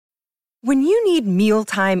When you need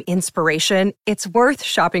mealtime inspiration, it's worth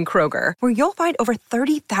shopping Kroger, where you'll find over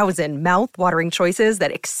 30,000 mouth-watering choices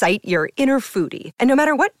that excite your inner foodie. And no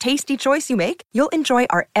matter what tasty choice you make, you'll enjoy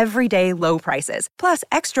our everyday low prices, plus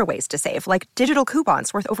extra ways to save, like digital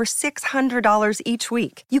coupons worth over $600 each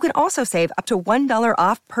week. You can also save up to $1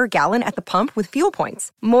 off per gallon at the pump with fuel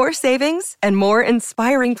points. More savings and more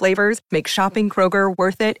inspiring flavors make shopping Kroger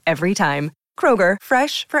worth it every time. Kroger,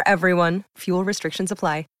 fresh for everyone. Fuel restrictions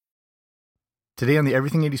apply. Today on the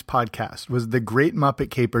Everything 80s podcast was the great Muppet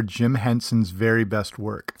caper Jim Henson's very best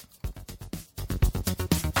work.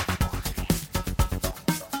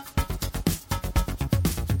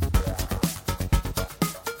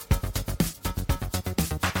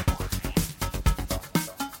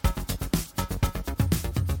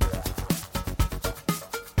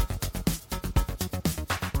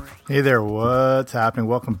 Hey there, what's happening?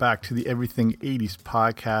 Welcome back to the Everything 80s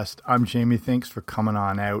podcast. I'm Jamie. Thanks for coming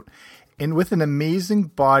on out. And with an amazing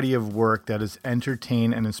body of work that has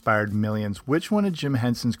entertained and inspired millions, which one of Jim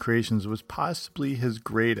Henson's creations was possibly his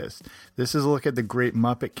greatest? This is a look at the Great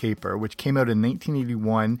Muppet Caper, which came out in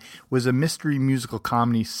 1981, was a mystery musical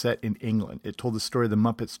comedy set in England. It told the story of the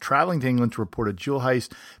Muppets traveling to England to report a jewel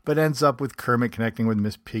heist, but ends up with Kermit connecting with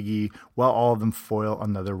Miss Piggy while all of them foil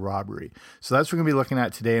another robbery. So that's what we're going to be looking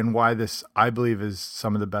at today, and why this, I believe, is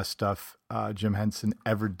some of the best stuff Jim Henson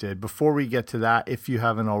ever did. Before we get to that, if you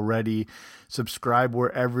haven't already, subscribe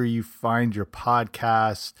wherever you find your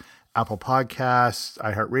podcasts, Apple Podcasts,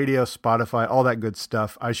 iHeartRadio, Spotify, all that good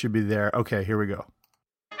stuff. I should be there. Okay, here we go.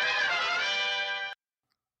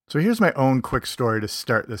 So here's my own quick story to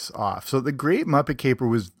start this off. So the Great Muppet Caper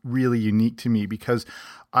was really unique to me because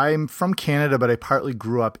I'm from Canada, but I partly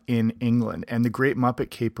grew up in England, and the Great Muppet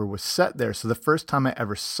Caper was set there. So the first time I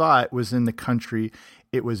ever saw it was in the country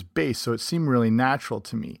it was based, so it seemed really natural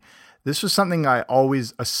to me. This was something I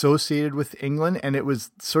always associated with England, and it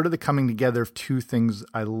was sort of the coming together of two things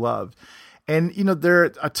I loved. And, you know,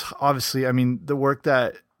 obviously, I mean, the work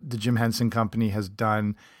that the Jim Henson Company has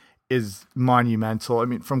done is monumental. I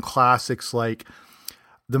mean, from classics like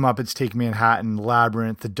The Muppets Take Manhattan,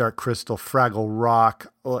 Labyrinth, The Dark Crystal, Fraggle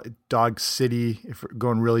Rock, Dog City, if we're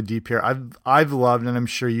going really deep here. I've loved, and I'm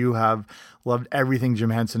sure you have, loved everything Jim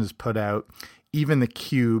Henson has put out. Even The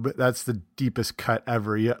Cube, that's the deepest cut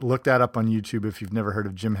ever. You look that up on YouTube if you've never heard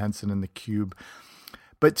of Jim Henson and The Cube.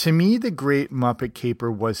 But to me, the Great Muppet Caper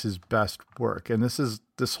was his best work. And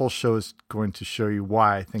this whole show is going to show you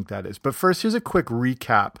why I think that is. But first, here's a quick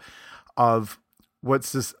recap of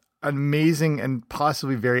what's this amazing and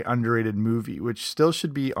possibly very underrated movie, which still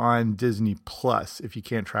should be on Disney Plus if you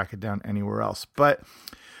can't track it down anywhere else. But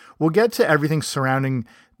we'll get to everything surrounding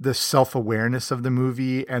the self-awareness of the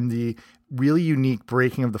movie and the really unique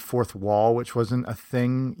breaking of the fourth wall, which wasn't a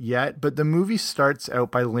thing yet. But the movie starts out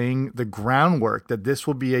by laying the groundwork that this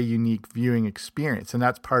will be a unique viewing experience. And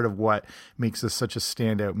that's part of what makes this such a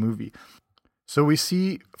standout movie. So we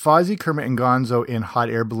see Fozzie, Kermit, and Gonzo in hot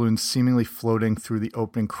air balloons seemingly floating through the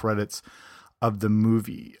opening credits of the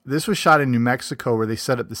movie. This was shot in New Mexico, where they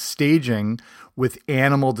set up the staging with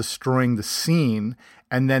Animal destroying the scene,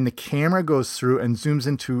 and then the camera goes through and zooms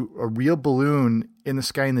into a real balloon in the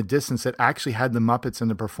sky in the distance that actually had the Muppets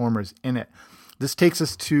and the performers in it. This takes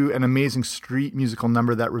us to an amazing street musical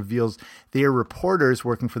number that reveals they are reporters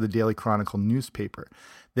working for the Daily Chronicle newspaper.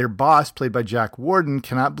 Their boss, played by Jack Warden,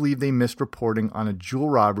 cannot believe they missed reporting on a jewel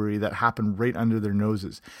robbery that happened right under their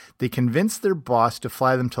noses. They convince their boss to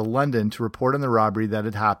fly them to London to report on the robbery that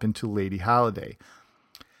had happened to Lady Halliday.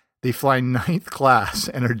 They fly ninth class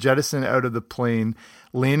and are jettisoned out of the plane,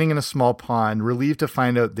 landing in a small pond, relieved to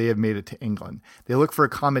find out they have made it to England. They look for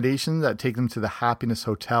accommodations that take them to the Happiness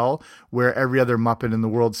Hotel, where every other Muppet in the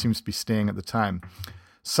world seems to be staying at the time.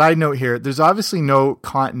 Side note here, there's obviously no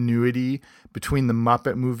continuity between the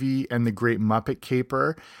Muppet movie and the Great Muppet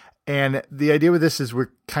Caper. And the idea with this is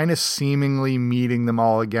we're kind of seemingly meeting them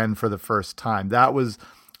all again for the first time. That was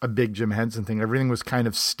a big Jim Henson thing. Everything was kind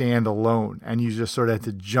of standalone, and you just sort of had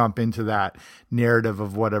to jump into that narrative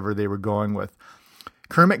of whatever they were going with.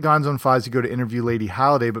 Kermit, Gonzo, and Fozzie go to interview Lady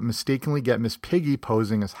Halliday, but mistakenly get Miss Piggy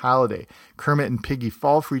posing as Halliday. Kermit and Piggy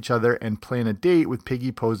fall for each other and plan a date, with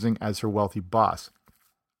Piggy posing as her wealthy boss.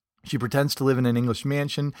 She pretends to live in an English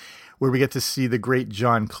mansion where we get to see the great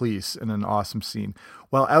John Cleese in an awesome scene.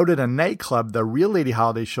 While out at a nightclub, the real Lady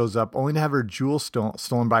Halliday shows up only to have her jewels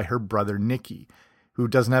stolen by her brother Nicky, who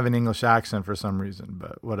doesn't have an English accent for some reason,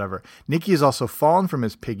 but whatever. Nicky has also fallen for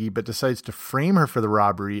Miss Piggy, but decides to frame her for the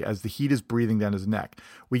robbery as the heat is breathing down his neck.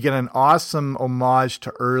 We get an awesome homage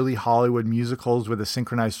to early Hollywood musicals with a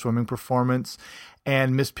synchronized swimming performance,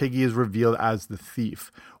 and Miss Piggy is revealed as the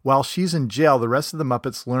thief. While she's in jail, the rest of the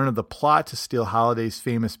Muppets learn of the plot to steal Halliday's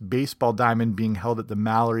famous baseball diamond being held at the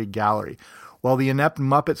Mallory Gallery. While the inept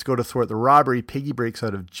Muppets go to thwart the robbery, Piggy breaks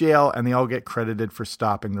out of jail, and they all get credited for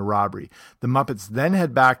stopping the robbery. The Muppets then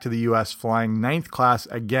head back to the U.S. flying ninth class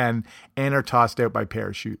again and are tossed out by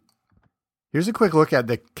parachute. Here's a quick look at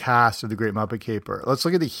the cast of The Great Muppet Caper. Let's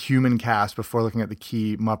look at the human cast before looking at the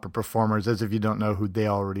key Muppet performers, as if you don't know who they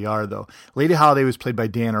already are, though. Lady Halliday was played by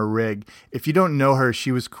Dana Rigg. If you don't know her,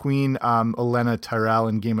 she was Queen Olenna Tyrell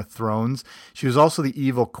in Game of Thrones. She was also the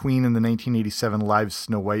evil queen in the 1987 live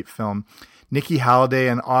Snow White film. Nikki Halliday,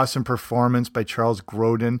 an awesome performance by Charles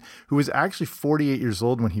Grodin, who was actually 48 years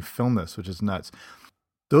old when he filmed this, which is nuts.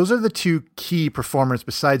 Those are the two key performers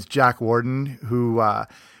besides Jack Warden, who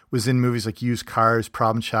was in movies like Used Cars,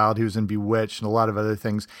 Problem Child. He was in Bewitched and a lot of other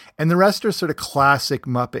things. And the rest are sort of classic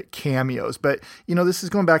Muppet cameos. But, this is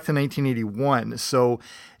going back to 1981. So,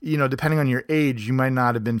 depending on your age, you might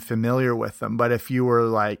not have been familiar with them. But if you were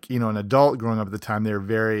like, an adult growing up at the time, they were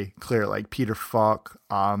very clear, like Peter Falk,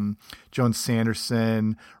 Joan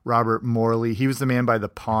Sanderson, Robert Morley. He was the man by the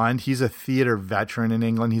pond. He's a theater veteran in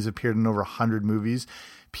England. He's appeared in over 100 movies.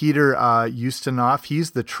 Peter Ustinov,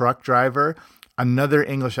 he's the truck driver. Another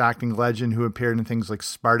English acting legend who appeared in things like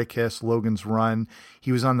Spartacus, Logan's Run.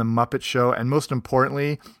 He was on The Muppet Show. And most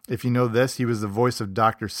importantly, if you know this, he was the voice of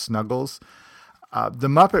Dr. Snuggles. The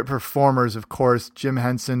Muppet performers, of course, Jim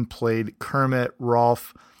Henson played Kermit,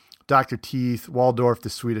 Rolf, Dr. Teeth, Waldorf, the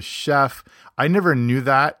Swedish Chef. I never knew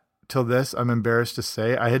that till this, I'm embarrassed to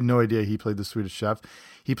say. I had no idea he played the Swedish Chef.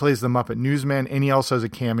 He plays the Muppet Newsman, and he also has a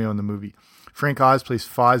cameo in the movie. Frank Oz plays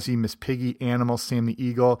Fozzie, Miss Piggy, Animal, Sam the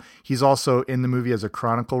Eagle. He's also in the movie as a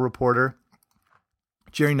Chronicle reporter.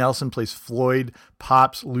 Jerry Nelson plays Floyd,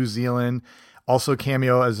 Pops, New Zealand. Also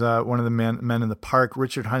cameo as one of the men in the park.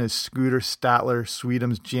 Richard Hunt is Scooter, Statler,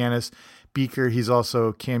 Sweetums, Janice, Beaker. He's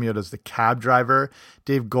also cameoed as the cab driver.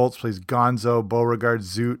 Dave Goltz plays Gonzo, Beauregard,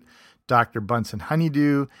 Zoot, Dr. Bunsen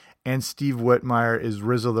Honeydew. And Steve Whitmire is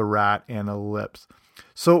Rizzo the Rat and Ellipse.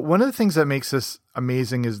 So one of the things that makes this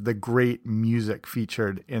amazing is the great music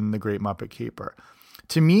featured in The Great Muppet Caper.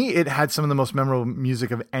 To me, it had some of the most memorable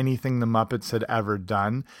music of anything the Muppets had ever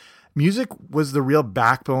done. Music was the real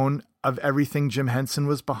backbone of everything Jim Henson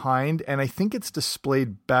was behind, and I think it's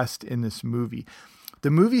displayed best in this movie.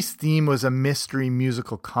 The movie's theme was a mystery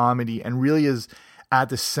musical comedy and really is at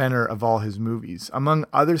the center of all his movies. Among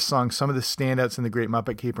other songs, some of the standouts in The Great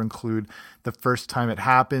Muppet Caper include The First Time It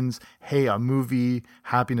Happens, Hey, a Movie,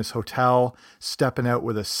 Happiness Hotel, Steppin' Out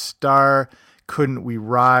with a Star, Couldn't We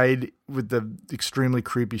Ride, with the extremely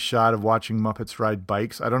creepy shot of watching Muppets ride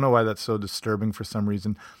bikes. I don't know why that's so disturbing for some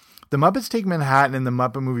reason. The Muppets Take Manhattan and the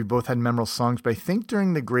Muppet Movie both had memorable songs, but I think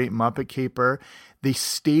during The Great Muppet Caper, they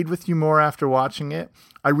stayed with you more after watching it.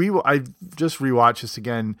 I just rewatched this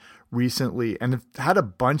again recently and I've had a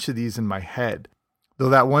bunch of these in my head. Though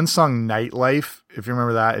that one song, Nightlife, if you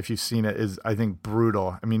remember that, if you've seen it, is, I think,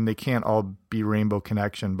 brutal. I mean, they can't all be Rainbow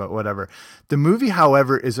Connection, but whatever. The movie,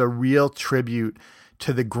 however, is a real tribute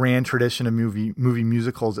to the grand tradition of movie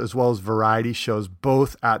musicals as well as variety shows,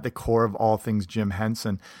 both at the core of all things Jim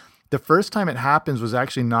Henson. The First Time It Happens was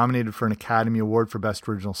actually nominated for an Academy Award for Best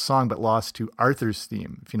Original Song, but lost to Arthur's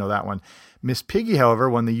Theme, if you know that one. Miss Piggy, however,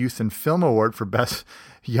 won the Youth and Film Award for Best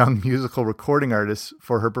Young Musical Recording Artist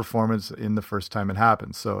for her performance in The First Time It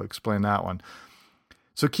Happens. So explain that one.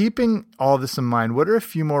 So keeping all this in mind, what are a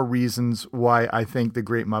few more reasons why I think The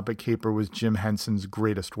Great Muppet Caper was Jim Henson's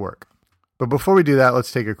greatest work? But before we do that,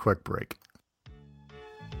 let's take a quick break.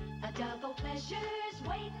 A double pleasure's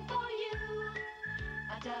waiting for you.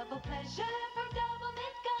 A double pleasure for double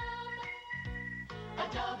midgum.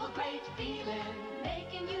 A double great feeling,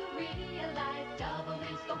 making you realize double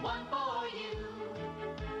is the one for you.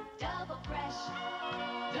 Double fresh,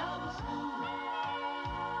 double smooth,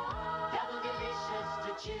 double delicious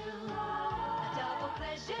to chew. A double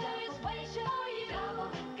pleasure is waiting for you. Double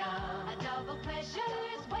midgum. A double pleasure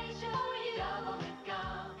is waiting for you. Double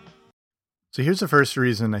midgum. So here's the first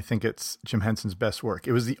reason I think it's Jim Henson's best work.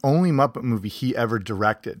 It was the only Muppet movie he ever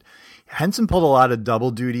directed. Henson pulled a lot of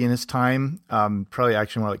double duty in his time, probably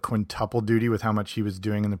actually more like quintuple duty with how much he was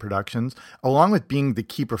doing in the productions. Along with being the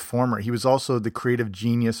key performer, he was also the creative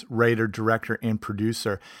genius, writer, director, and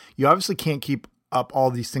producer. You obviously can't keep up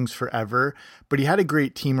all these things forever, but he had a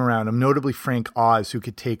great team around him, notably Frank Oz, who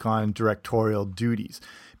could take on directorial duties.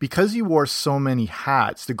 Because he wore so many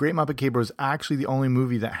hats, The Great Muppet Caper was actually the only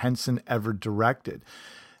movie that Henson ever directed.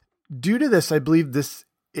 Due to this, I believe this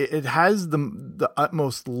it has the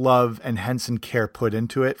utmost love and Henson care put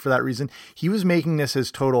into it for that reason. He was making this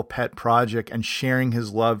his total pet project and sharing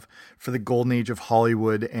his love for the golden age of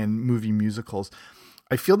Hollywood and movie musicals.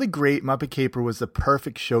 I feel The Great Muppet Caper was the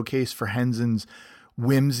perfect showcase for Henson's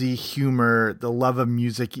whimsy, humor, the love of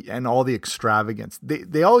music, and all the extravagance.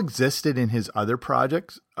 They all existed in his other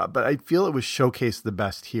projects, but I feel it was showcased the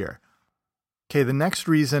best here. Okay, the next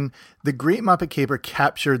reason, The Great Muppet Caper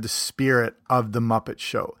captured the spirit of the Muppet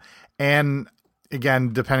Show. And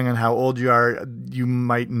again, depending on how old you are, you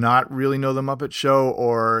might not really know the Muppet Show,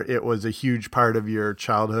 or it was a huge part of your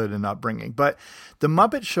childhood and upbringing. But the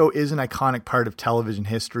Muppet Show is an iconic part of television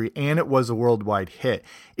history, and it was a worldwide hit.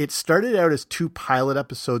 It started out as 2 pilot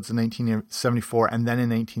episodes in 1974 and then in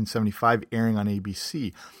 1975 airing on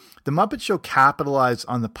ABC. The Muppet Show capitalized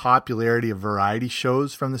on the popularity of variety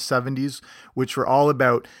shows from the 70s, which were all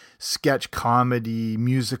about sketch comedy,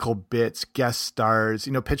 musical bits, guest stars.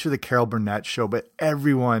 Picture the Carol Burnett Show, but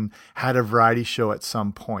everyone had a variety show at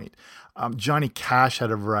some point. Johnny Cash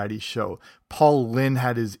had a variety show. Paul Lynde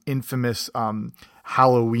had his infamous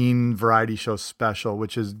Halloween variety show special,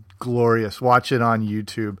 which is glorious. Watch it on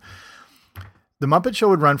YouTube. The Muppet Show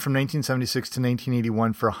would run from 1976 to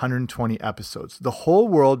 1981 for 120 episodes. The whole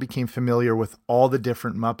world became familiar with all the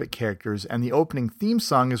different Muppet characters, and the opening theme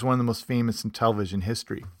song is one of the most famous in television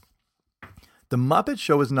history. The Muppet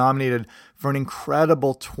Show was nominated for an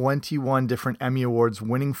incredible 21 different Emmy Awards,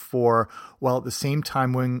 winning 4, while at the same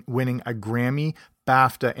time winning a Grammy,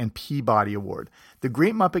 BAFTA, and Peabody Award. The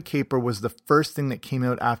Great Muppet Caper was the first thing that came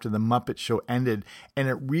out after The Muppet Show ended, and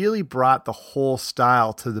it really brought the whole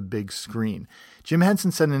style to the big screen. Jim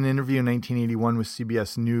Henson said in an interview in 1981 with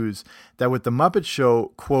CBS News that with The Muppet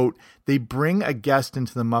Show, quote, they bring a guest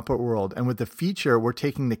into the Muppet world, and with the feature, we're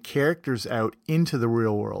taking the characters out into the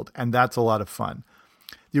real world, and that's a lot of fun.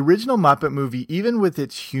 The original Muppet movie, even with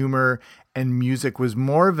its humor and music, was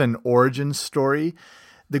more of an origin story.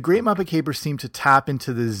 The Great Muppet Caper seemed to tap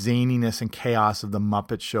into the zaniness and chaos of The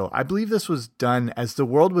Muppet Show. I believe this was done as the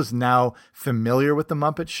world was now familiar with The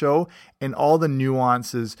Muppet Show and all the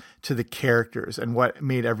nuances to the characters and what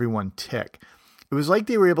made everyone tick. It was like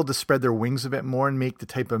they were able to spread their wings a bit more and make the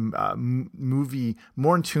type of movie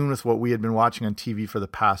more in tune with what we had been watching on TV for the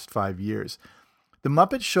past 5 years. The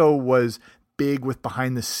Muppet Show was big with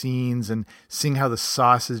behind the scenes and seeing how the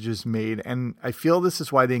sausage is made. And I feel this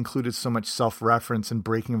is why they included so much self-reference and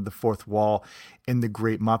breaking of the fourth wall in The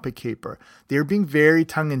Great Muppet Caper. They were being very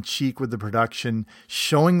tongue-in-cheek with the production,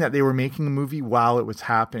 showing that they were making a movie while it was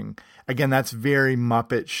happening. Again, that's very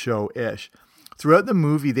Muppet Show-ish. Throughout the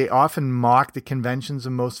movie, they often mock the conventions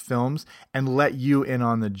of most films and let you in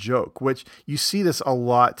on the joke, which you see this a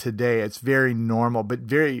lot today. It's very normal, but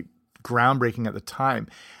very groundbreaking at the time.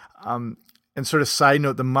 And sort of side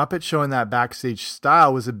note, the Muppet Show in that backstage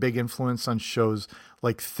style was a big influence on shows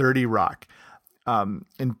like 30 Rock.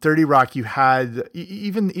 In 30 Rock, you had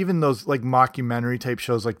even those like mockumentary type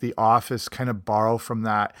shows like The Office kind of borrow from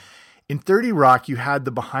that. In 30 Rock, you had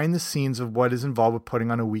the behind the scenes of what is involved with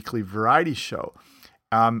putting on a weekly variety show.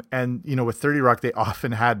 And, with 30 Rock, they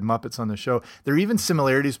often had Muppets on the show. There are even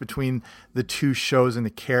similarities between the two shows and the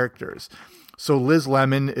characters. So Liz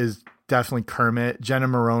Lemon is definitely Kermit. Jenna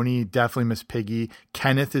Maroney, definitely Miss Piggy.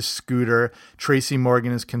 Kenneth is Scooter. Tracy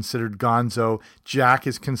Morgan is considered Gonzo. Jack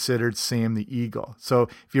is considered Sam the Eagle. So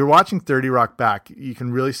if you're watching 30 Rock back, you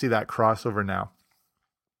can really see that crossover now.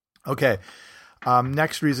 Okay,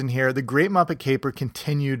 next reason here. The Great Muppet Caper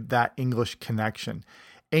continued that English connection.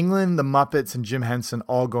 England, the Muppets, and Jim Henson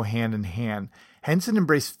all go hand in hand. Henson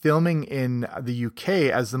embraced filming in the UK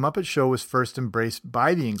as The Muppet Show was first embraced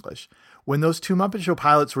by the English. When those 2 Muppet Show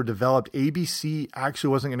pilots were developed, ABC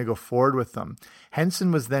actually wasn't going to go forward with them.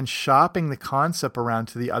 Henson was then shopping the concept around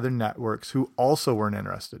to the other networks who also weren't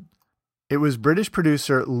interested. It was British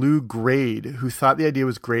producer Lew Grade who thought the idea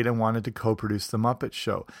was great and wanted to co-produce The Muppet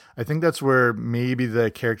Show. I think that's where maybe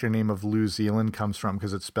the character name of Lew Zealand comes from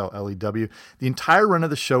because it's spelled L-E-W. The entire run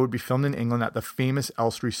of the show would be filmed in England at the famous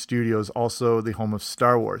Elstree Studios, also the home of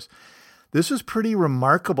Star Wars. This was pretty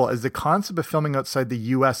remarkable as the concept of filming outside the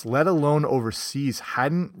US, let alone overseas,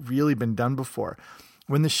 hadn't really been done before.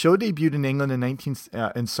 When the show debuted in England in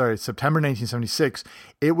September 1976,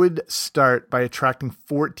 it would start by attracting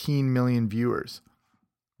 14 million viewers.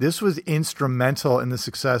 This was instrumental in the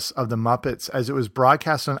success of the Muppets as it was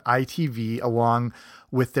broadcast on ITV along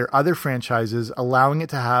with their other franchises, allowing it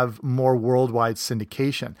to have more worldwide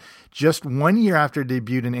syndication. Just 1 year after it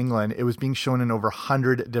debuted in England, it was being shown in over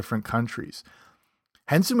 100 different countries.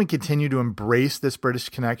 Henson would continue to embrace this British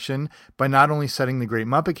connection by not only setting The Great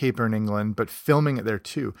Muppet Caper in England, but filming it there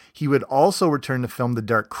too. He would also return to film The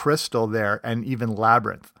Dark Crystal there and even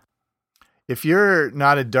Labyrinth. If you're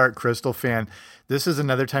not a Dark Crystal fan, this is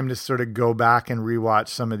another time to sort of go back and rewatch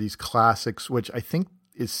some of these classics, which I think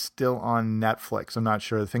is still on Netflix. I'm not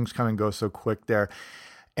sure. Things come and go so quick there.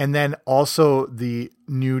 And then also the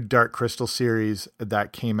new Dark Crystal series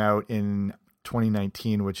that came out in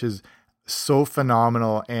 2019, which is so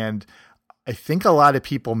phenomenal. And I think a lot of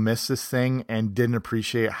people miss this thing and didn't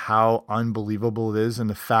appreciate how unbelievable it is. And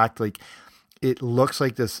the fact, like, it looks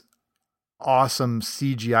like this awesome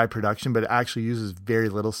CGI production, but it actually uses very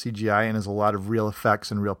little CGI and has a lot of real effects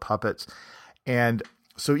and real puppets. And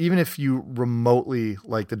so even if you remotely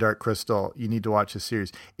like the Dark Crystal, you need to watch the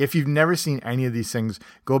series. If you've never seen any of these things,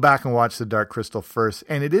 go back and watch the Dark Crystal first.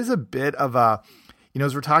 And it is a bit of a,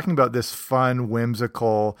 as we're talking about this fun,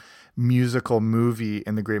 whimsical musical movie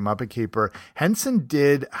in The Great Muppet Caper, Henson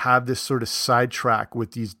did have this sort of sidetrack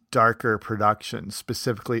with these darker productions,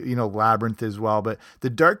 specifically, Labyrinth as well, but the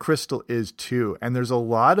Dark Crystal is too. And there's a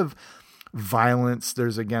lot of violence.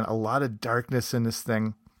 There's, again, a lot of darkness in this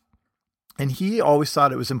thing. And he always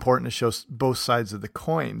thought it was important to show both sides of the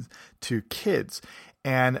coin to kids,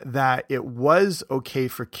 and that it was okay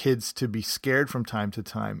for kids to be scared from time to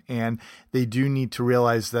time. And they do need to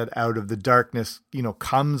realize that out of the darkness,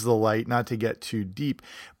 comes the light, not to get too deep,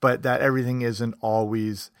 but that everything isn't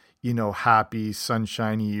always, happy,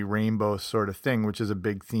 sunshiny, rainbow sort of thing, which is a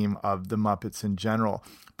big theme of the Muppets in general.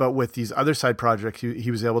 But with these other side projects, he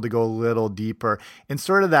was able to go a little deeper in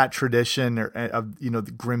sort of that tradition of,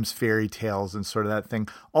 the Grimm's fairy tales and sort of that thing.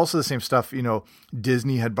 Also the same stuff,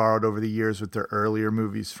 Disney had borrowed over the years with their earlier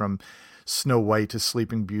movies, from Snow White to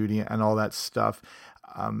Sleeping Beauty and all that stuff.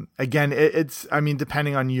 Again, it's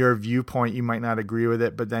depending on your viewpoint, you might not agree with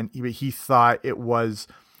it, but then he thought it was,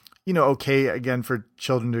 okay, again, for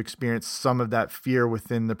children to experience some of that fear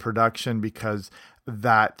within the production, because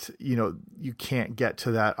that, you can't get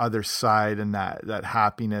to that other side and that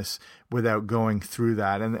happiness without going through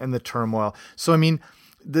that and the turmoil. So,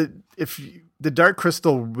 the Dark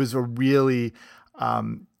Crystal was a really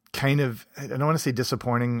kind of, I don't want to say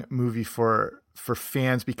disappointing movie for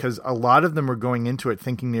fans, because a lot of them were going into it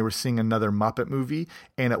thinking they were seeing another Muppet movie,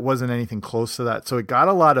 and it wasn't anything close to that. So it got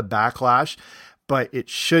a lot of backlash, but it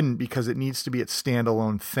shouldn't, because it needs to be its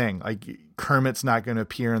standalone thing. Like, Kermit's not going to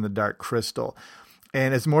appear in the Dark Crystal.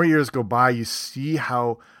 And as more years go by, you see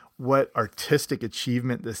what artistic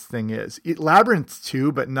achievement this thing is. Labyrinth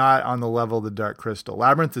too, but not on the level of the Dark Crystal.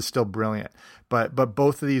 Labyrinth is still brilliant, but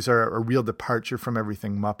both of these are a real departure from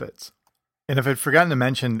everything Muppets. And if I'd forgotten to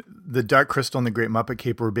mention, the Dark Crystal and the Great Muppet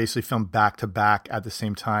Caper were basically filmed back to back at the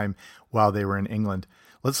same time while they were in England.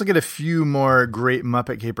 Let's look at a few more Great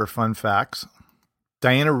Muppet Caper fun facts.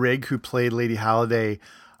 Diana Rigg, who played Lady Halliday,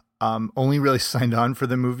 only really signed on for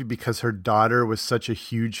the movie because her daughter was such a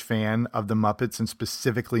huge fan of the Muppets, and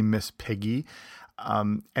specifically Miss Piggy.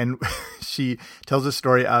 And she tells a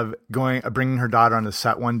story of bringing her daughter on the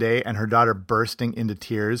set one day, and her daughter bursting into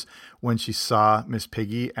tears when she saw Miss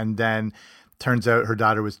Piggy. And then turns out her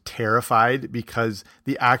daughter was terrified because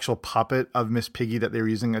the actual puppet of Miss Piggy that they were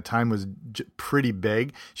using at the time was pretty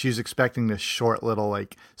big. She was expecting this short little,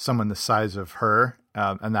 like someone the size of her,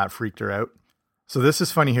 and that freaked her out. So this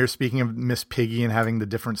is funny here, speaking of Miss Piggy and having the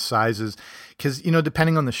different sizes, because,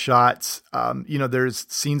 depending on the shots, there's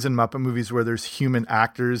scenes in Muppet movies where there's human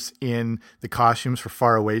actors in the costumes for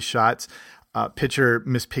faraway shots. Picture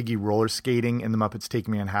Miss Piggy roller skating in The Muppets Take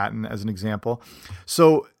Manhattan as an example.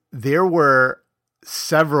 So there were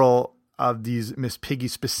several of these Miss Piggy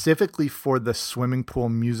specifically for the swimming pool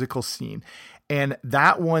musical scene. And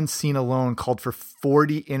that one scene alone called for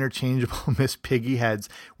 40 interchangeable Miss Piggy heads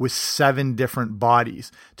with 7 different bodies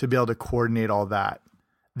to be able to coordinate all that.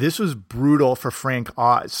 This was brutal for Frank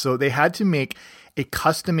Oz. So they had to make a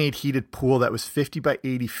custom-made heated pool that was 50 by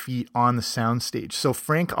 80 feet on the soundstage. So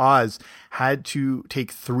Frank Oz had to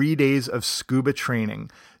take 3 days of scuba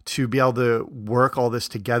training to be able to work all this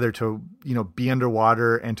together, to, be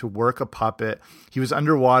underwater and to work a puppet. He was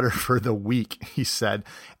underwater for the week, he said.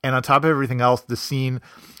 And on top of everything else, the scene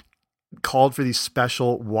called for these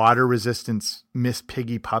special water resistance Miss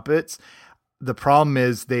Piggy puppets. The problem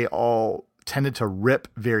is they all tended to rip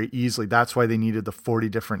very easily. That's why they needed the 40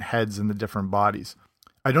 different heads and the different bodies.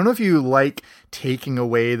 I don't know if you like taking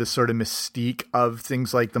away the sort of mystique of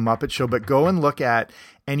things like the Muppet Show, but go and look at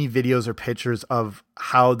any videos or pictures of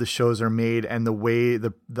how the shows are made and the way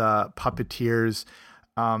the puppeteers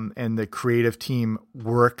and the creative team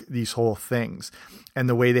work these whole things, and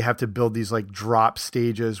the way they have to build these like drop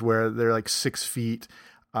stages where they're like 6 feet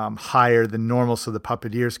higher than normal, so the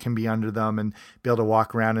puppeteers can be under them and be able to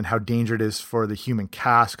walk around, and how dangerous it is for the human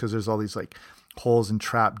cast because there's all these like holes and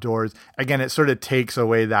trap doors. Again, it sort of takes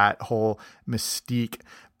away that whole mystique,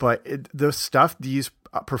 but the stuff these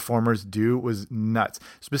performers do was nuts.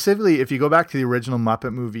 Specifically, if you go back to the original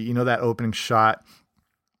Muppet movie, you know that opening shot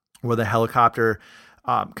where the helicopter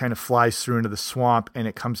kind of flies through into the swamp and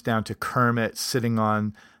it comes down to Kermit sitting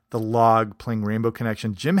on the log playing Rainbow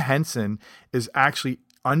Connection. Jim Henson is actually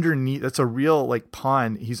underneath. That's a real like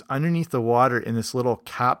pond. He's underneath the water in this little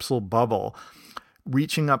capsule bubble,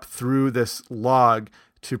 reaching up through this log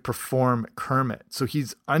to perform Kermit. So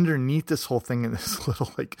he's underneath this whole thing in this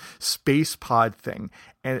little like space pod thing.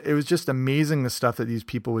 And it was just amazing the stuff that these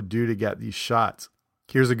people would do to get these shots.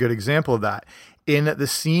 Here's a good example of that. In the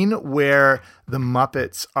scene where the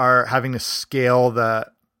Muppets are having to scale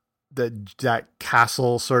that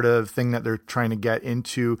castle sort of thing that they're trying to get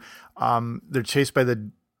into, they're chased by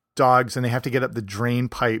the dogs and they have to get up the drain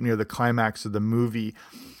pipe near the climax of the movie.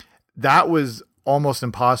 That was almost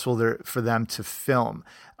impossible for them to film.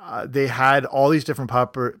 They had all these different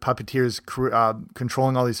puppeteers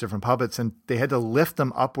controlling all these different puppets, and they had to lift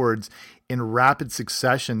them upwards in rapid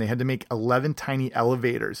succession. They had to make 11 tiny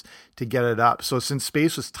elevators to get it up. So since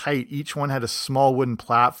space was tight, each one had a small wooden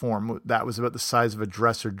platform that was about the size of a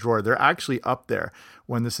dresser drawer. They're actually up there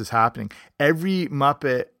when this is happening. Every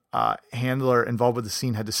Muppet handler involved with the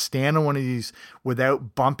scene had to stand on one of these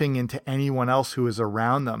without bumping into anyone else who was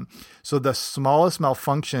around them. So the smallest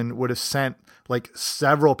malfunction would have sent like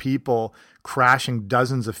several people crashing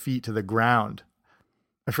dozens of feet to the ground.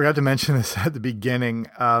 I forgot to mention this at the beginning.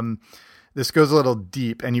 This goes a little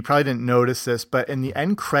deep, and you probably didn't notice this, but in the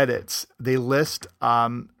end credits, they list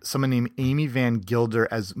someone named Amy Van Gilder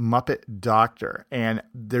as Muppet Doctor, and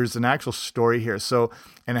there's an actual story here. So,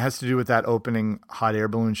 and it has to do with that opening hot air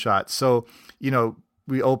balloon shot. So, you know,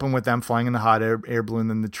 we open with them flying in the hot air balloon,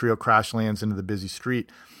 then the trio crash lands into the busy street.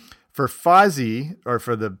 For Fozzie, or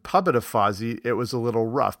for the puppet of Fozzie, it was a little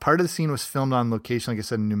rough. Part of the scene was filmed on location, like I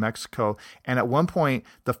said, in New Mexico. And at one point,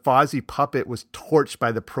 the Fozzie puppet was torched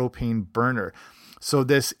by the propane burner. So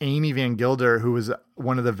this Amy Van Gilder, who was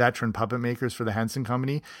one of the veteran puppet makers for the Henson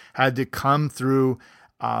Company, had to come through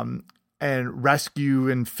and rescue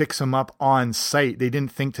and fix him up on site. They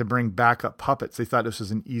didn't think to bring backup puppets. They thought this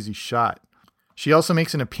was an easy shot. She also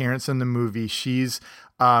makes an appearance in the movie. She's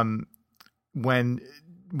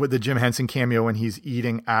with the Jim Henson cameo when he's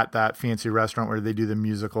eating at that fancy restaurant where they do the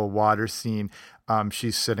musical water scene.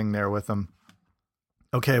 She's sitting there with him.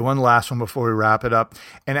 Okay, one last one before we wrap it up.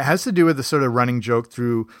 And it has to do with the sort of running joke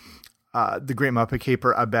through the Great Muppet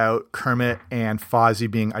Caper about Kermit and Fozzie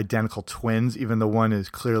being identical twins, even though one is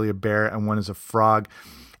clearly a bear and one is a frog.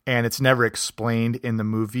 And it's never explained in the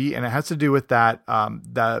movie. And it has to do with that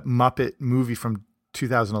the Muppet movie from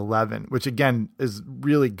 2011, which again is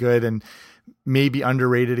really good and maybe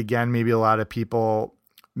underrated again. Maybe a lot of people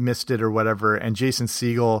missed it or whatever. And Jason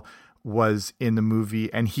Segel was in the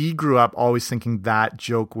movie, and he grew up always thinking that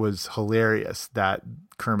joke was hilarious, that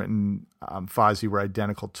Kermit and Fozzie were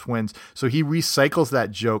identical twins. So he recycles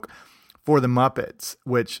that joke for the Muppets,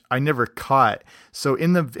 which I never caught. So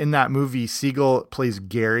in that movie, Segel plays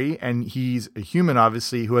Gary, and he's a human,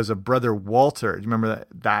 obviously, who has a brother, Walter. Do you remember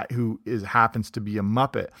that who happens to be a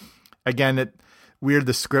Muppet? Again, weird,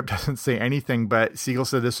 the script doesn't say anything, but Segel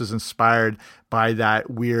said this was inspired by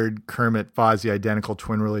that weird Kermit-Fozzie identical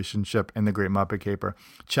twin relationship in The Great Muppet Caper.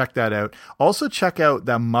 Check that out. Also check out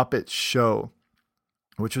The Muppet Show,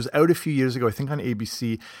 which was out a few years ago, I think on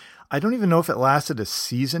ABC. I don't even know if it lasted a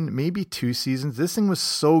season, maybe 2 seasons. This thing was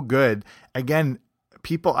so good. Again,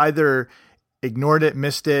 people either ignored it,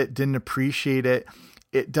 missed it, didn't appreciate it.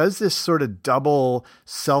 It does this sort of double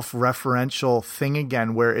self-referential thing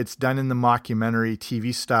again, where it's done in the mockumentary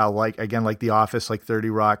TV style, like The Office, like 30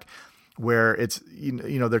 Rock, where it's,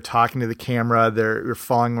 they're talking to the camera, they're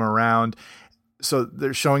following them around. So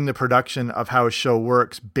they're showing the production of how a show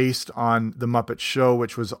works based on The Muppet Show,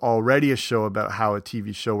 which was already a show about how a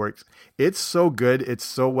TV show works. It's so good. It's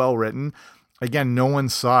so well written. Again, no one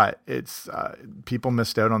saw it. It's people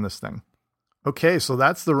missed out on this thing. Okay, so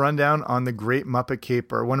that's the rundown on The Great Muppet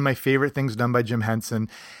Caper, one of my favorite things done by Jim Henson,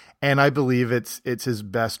 and I believe it's his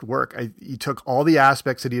best work. He took all the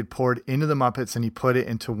aspects that he had poured into the Muppets and he put it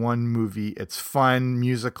into one movie. It's fun,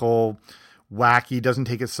 musical, wacky, doesn't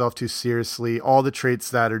take itself too seriously, all the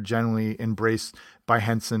traits that are generally embraced by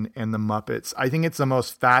Henson and the Muppets. I think it's the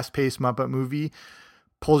most fast-paced Muppet movie,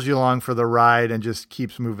 pulls you along for the ride and just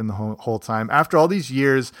keeps moving the whole time. After all these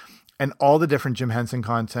years and all the different Jim Henson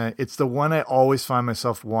content, it's the one I always find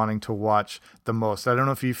myself wanting to watch the most. I don't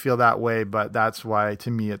know if you feel that way, but that's why,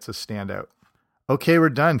 to me, it's a standout. Okay, we're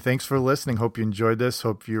done. Thanks for listening. Hope you enjoyed this.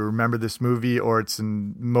 Hope you remember this movie or it's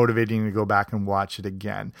motivating to go back and watch it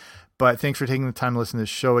again. But thanks for taking the time to listen to this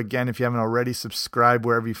show. Again, if you haven't already, subscribe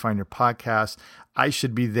wherever you find your podcast. I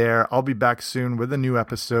should be there. I'll be back soon with a new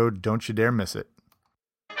episode. Don't you dare miss it.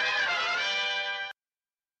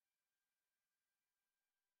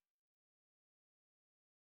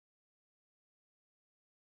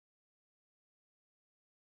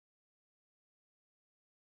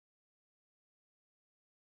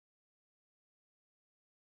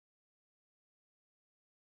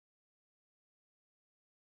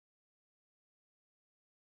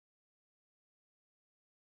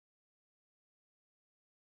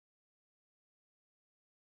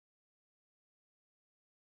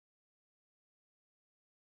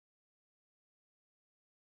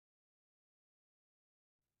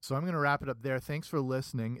 So I'm going to wrap it up there. Thanks for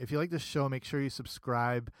listening. If you like this show, make sure you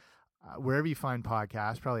subscribe wherever you find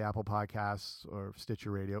podcasts, probably Apple Podcasts or Stitcher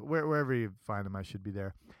Radio, wherever you find them, I should be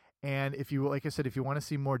there. And if you, like I said, if you want to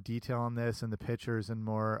see more detail on this and the pictures and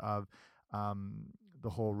more of the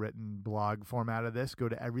whole written blog format of this, go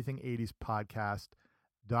to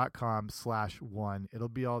everything80spodcast.com/1. It'll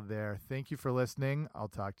be all there. Thank you for listening. I'll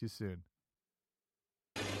talk to you soon.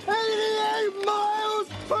 88 miles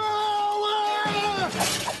per hour!